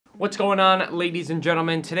What's going on, ladies and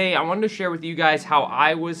gentlemen? Today I wanted to share with you guys how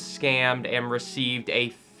I was scammed and received a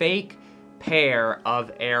fake pair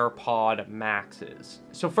of AirPod Maxes.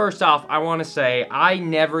 So first off, I want to say I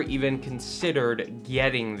never even considered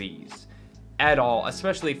getting these at all,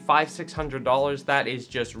 especially $500-600. That is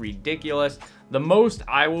just ridiculous. The most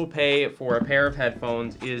I will pay for a pair of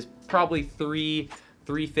headphones is probably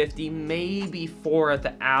 $350, maybe $4 at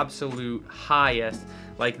the absolute highest.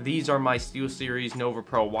 Like, these are my SteelSeries Nova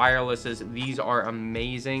Pro wirelesses. These are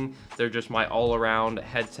amazing. They're just my all-around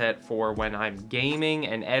headset for when I'm gaming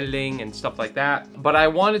and editing and stuff like that. But I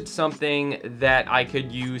wanted something that I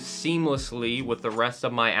could use seamlessly with the rest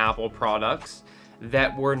of my Apple products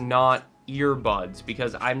that were not earbuds,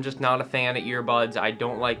 because I'm just not a fan of earbuds. I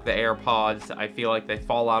don't like the AirPods. I feel like they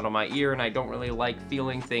fall out of my ear, and I don't really like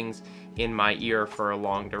feeling things in my ear for a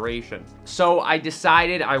long duration. So I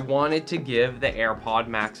decided I wanted to give the AirPod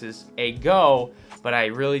Maxes a go, but I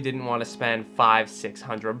really didn't want to spend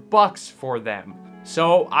 $500-600 bucks for them.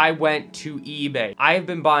 So I went to eBay. I have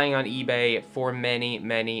been buying on eBay for many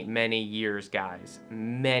years, guys.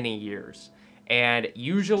 Many years. And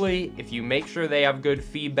usually, if you make sure they have good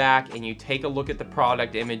feedback and you take a look at the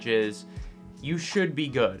product images, you should be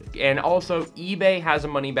good. And also, eBay has a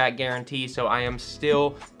money-back guarantee, so I am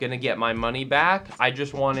still gonna get my money back. I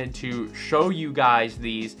just wanted to show you guys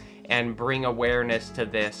these and bring awareness to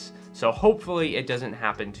this, so hopefully it doesn't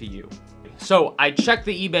happen to you. So I checked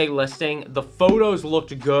the eBay listing. The photos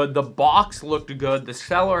looked good. The box looked good. The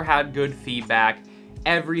seller had good feedback.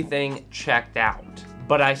 Everything checked out.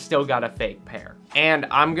 But I still got a fake pair. And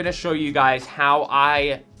I'm gonna show you guys how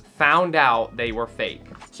I found out they were fake.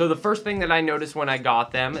 So the first thing that I noticed when I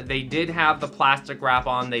got them, they did have the plastic wrap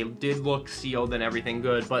on. They did look sealed and everything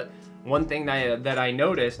good. But one thing that I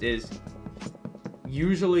noticed is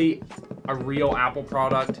usually a real Apple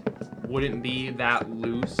product wouldn't be that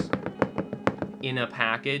loose in a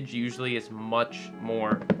package. Usually it's much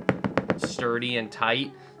more sturdy and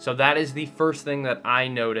tight. So that is the first thing that I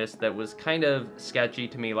noticed that was kind of sketchy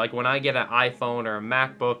to me. Like when I get an iPhone or a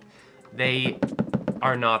MacBook, they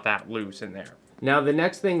are not that loose in there. Now the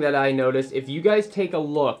next thing that I noticed, if you guys take a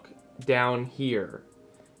look down here,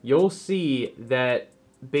 you'll see that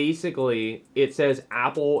basically it says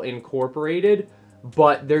Apple Incorporated,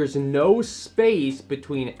 but there's no space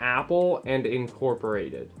between Apple and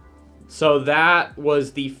Incorporated. So that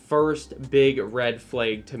was the first big red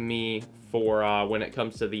flag to me for when it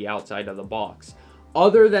comes to the outside of the box.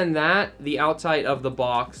 Other than that, the outside of the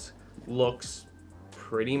box looks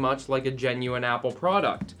pretty much like a genuine Apple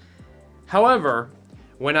product. However,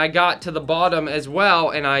 when I got to the bottom as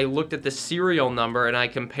well and I looked at the serial number and I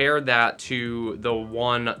compared that to the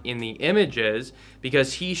one in the images,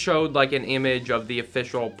 because he showed like an image of the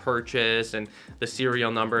official purchase and the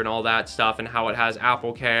serial number and all that stuff and how it has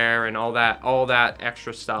Apple Care and all that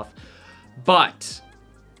extra stuff. But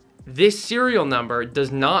this serial number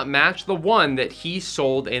does not match the one that he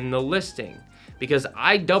sold in the listing, because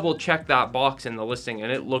I double checked that box in the listing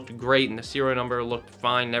and it looked great and the serial number looked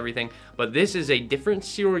fine and everything, but this is a different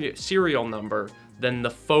serial number than the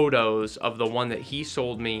photos of the one that he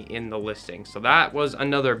sold me in the listing. So that was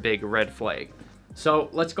another big red flag. So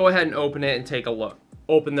let's go ahead and open it and take a look.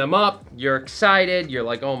 Open them up, you're excited, you're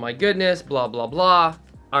like, oh my goodness, blah, blah, blah.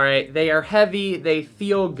 All right, they are heavy, they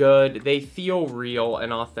feel good, they feel real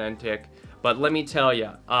and authentic. But let me tell you,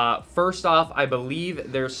 first off, I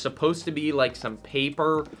believe there's supposed to be like some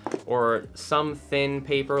paper or some thin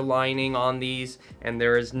paper lining on these, and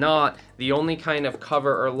there is not. The only kind of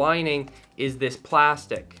cover or lining is this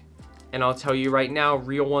plastic. And I'll tell you right now,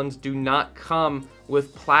 real ones do not come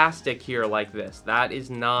with plastic here like this. That is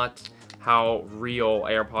not how real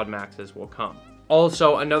AirPod Maxes will come.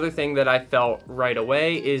 Also, another thing that I felt right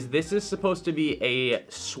away is this is supposed to be a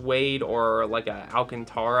suede or like a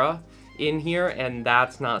Alcantara in here, and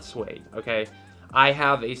that's not suede, okay? I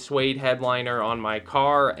have a suede headliner on my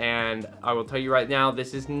car, and I will tell you right now,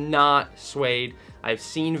 this is not suede. I've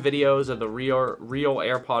seen videos of the real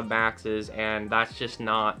AirPod Maxes, and that's just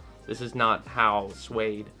not, this is not how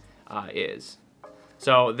suede is.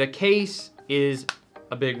 So the case is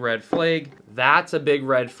a big red flag. That's a big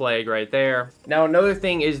red flag right there. Now another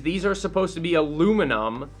thing is these are supposed to be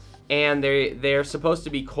aluminum, and they're supposed to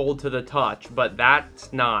be cold to the touch, but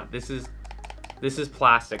that's not. This is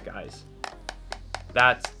plastic, guys.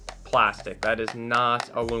 That's plastic. That is not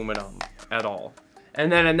aluminum at all. And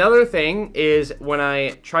then another thing is when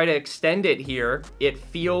I try to extend it here, it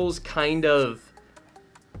feels kind of,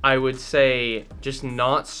 I would say, just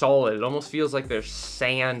not solid. It almost feels like there's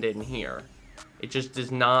sand in here. It just does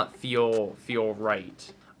not feel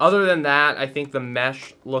right. Other than that, I think the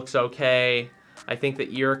mesh looks okay. I think the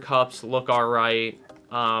ear cups look all right.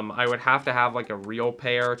 I would have to have like a real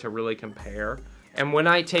pair to really compare. And when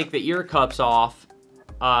I take the ear cups off,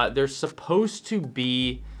 there's supposed to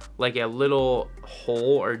be like a little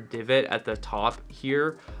hole or divot at the top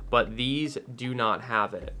here, but these do not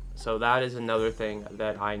have it. So that is another thing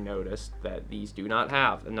that I noticed that these do not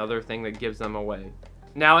have. Another thing that gives them away.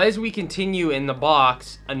 Now, as we continue in the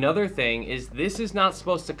box, another thing is this is not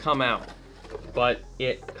supposed to come out, but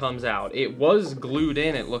it comes out. It was glued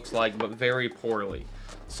in, it looks like, but very poorly.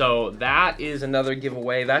 So that is another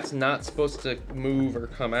giveaway. That's not supposed to move or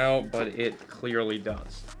come out, but it clearly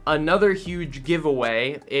does. Another huge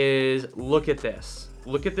giveaway is, look at this.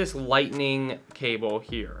 Look at this lightning cable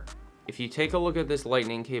here. If you take a look at this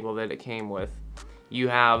lightning cable that it came with, you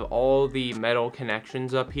have all the metal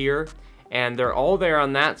connections up here, and they're all there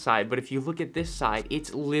on that side, but if you look at this side,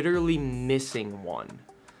 it's literally missing one.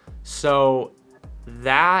 So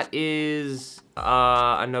that is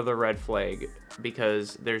another red flag,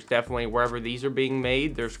 because there's definitely, wherever these are being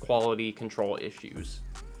made, there's quality control issues.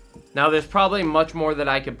 Now, there's probably much more that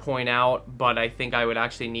I could point out, but I think I would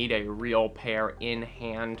actually need a real pair in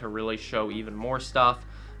hand to really show even more stuff.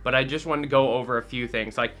 But I just wanted to go over a few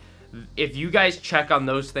things. Like, if you guys check on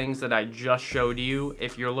those things that I just showed you,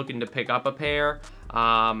 if you're looking to pick up a pair,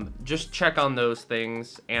 just check on those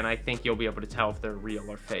things, and I think you'll be able to tell if they're real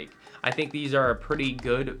or fake. I think these are a pretty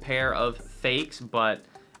good pair of fakes, but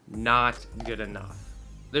not good enough.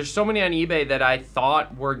 There's so many on eBay that I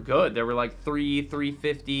thought were good. There were like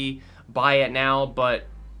 $350, buy it now, but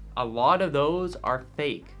a lot of those are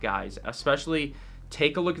fake, guys. Especially,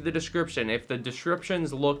 take a look at the description. If the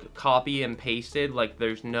descriptions look copy and pasted, like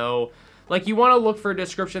there's no, like you want to look for a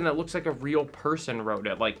description that looks like a real person wrote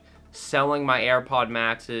it, like selling my AirPod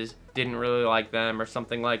Maxes, didn't really like them, or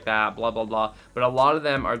something like that, blah, blah, blah. But a lot of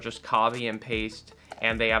them are just copy and paste,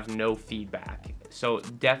 and they have no feedback. So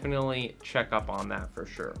definitely check up on that for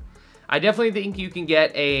sure. I definitely think you can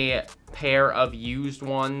get a pair of used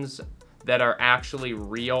ones that are actually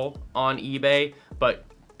real on eBay, but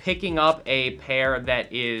picking up a pair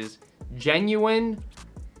that is genuine,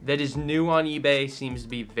 that is new on eBay, seems to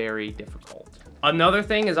be very difficult. Another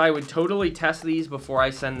thing is, I would totally test these before I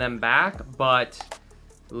send them back, but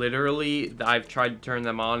literally I've tried to turn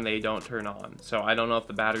them on, they don't turn on. So I don't know if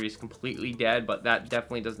the battery is completely dead, but that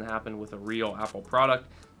definitely doesn't happen with a real Apple product.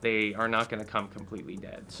 They are not going to come completely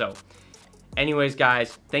dead. So anyways,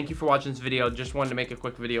 guys, thank you for watching this video. Just wanted to make a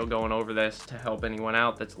quick video going over this to help anyone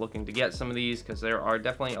out that's looking to get some of these, because there are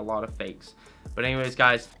definitely a lot of fakes. But anyways,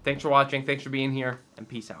 guys, thanks for watching, thanks for being here, and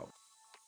peace out.